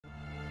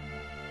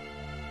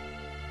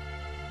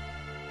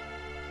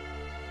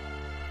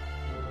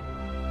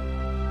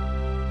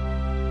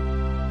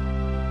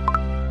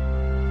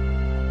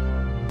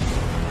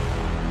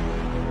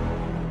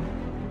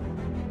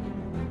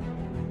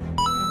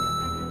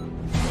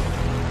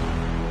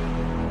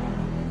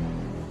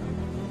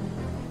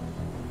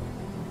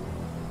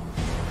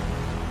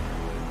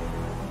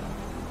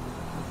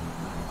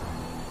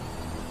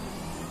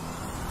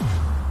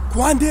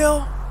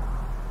Quandale?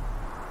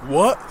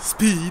 What?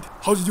 Speed?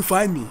 How did you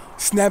find me?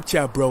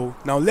 Snapchat, bro.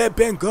 Now let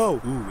Ben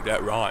go. Ooh,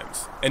 that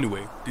rhymes.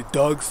 Anyway, the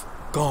dog's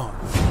gone.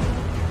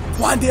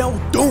 Quandale,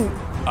 don't!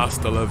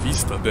 Hasta la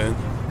vista, Ben.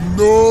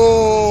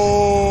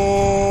 No!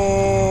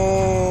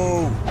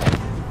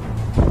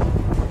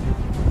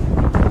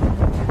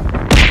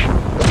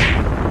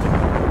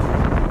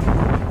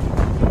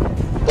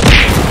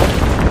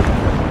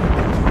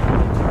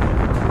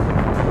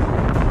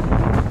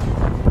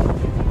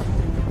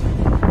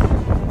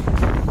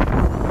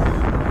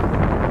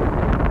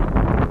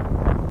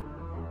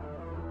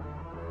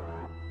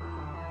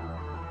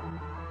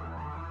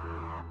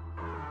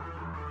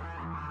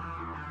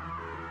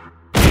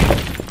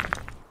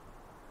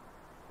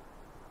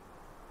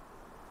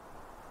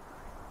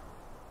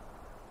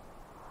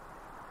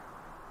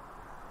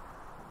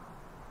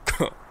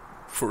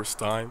 First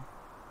time.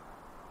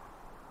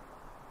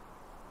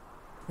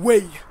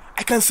 Wait,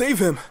 I can save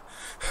him.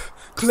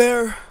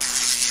 Claire.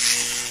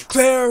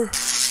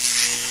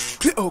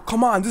 Oh,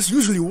 come on, this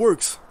usually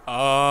works.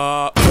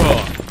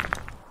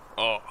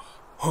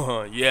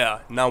 Yeah,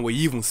 now we're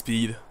even,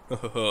 Speed.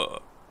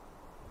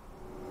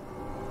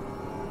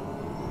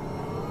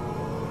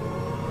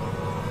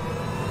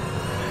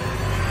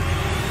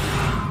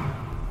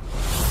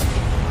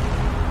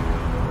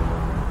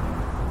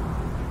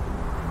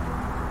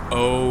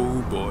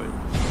 Oh boy.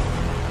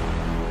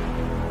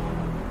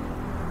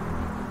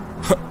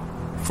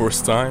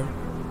 First time.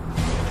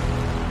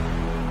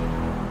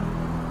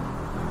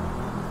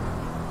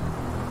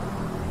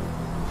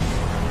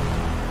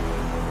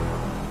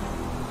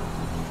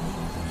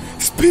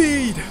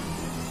 Speed!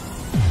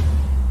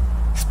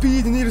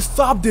 Speed, you need to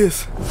stop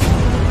this.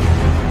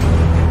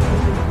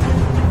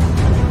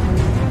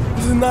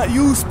 This is not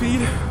you,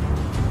 Speed.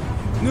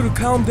 You need to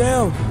calm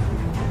down.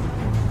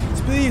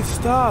 Speed,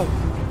 stop.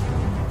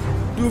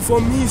 Do it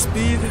for me,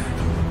 Speed.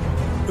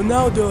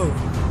 Ronaldo.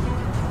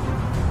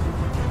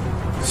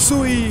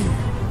 Sui.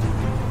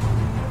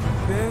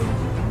 Ben.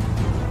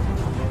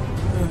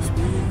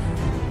 Speed.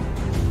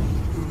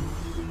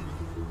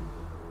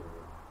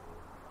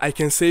 I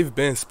can save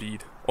Ben,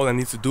 Speed. All I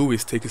need to do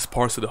is take his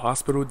parts to the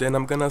hospital, then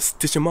I'm gonna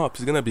stitch him up.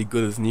 He's gonna be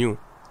good as new.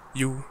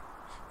 You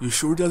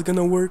sure that's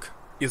gonna work?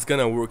 It's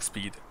gonna work,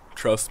 Speed.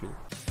 Trust me.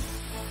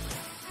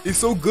 It's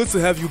so good to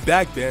have you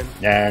back, Ben.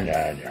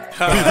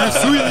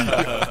 Sweet.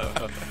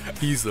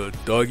 He's a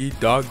doggy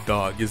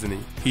dog, isn't he?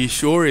 He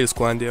sure is,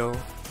 Quandale.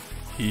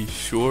 He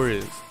sure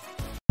is.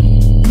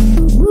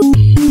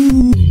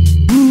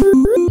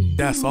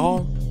 That's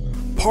all?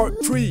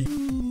 Part 3.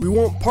 We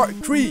want part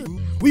 3.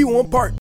 We want part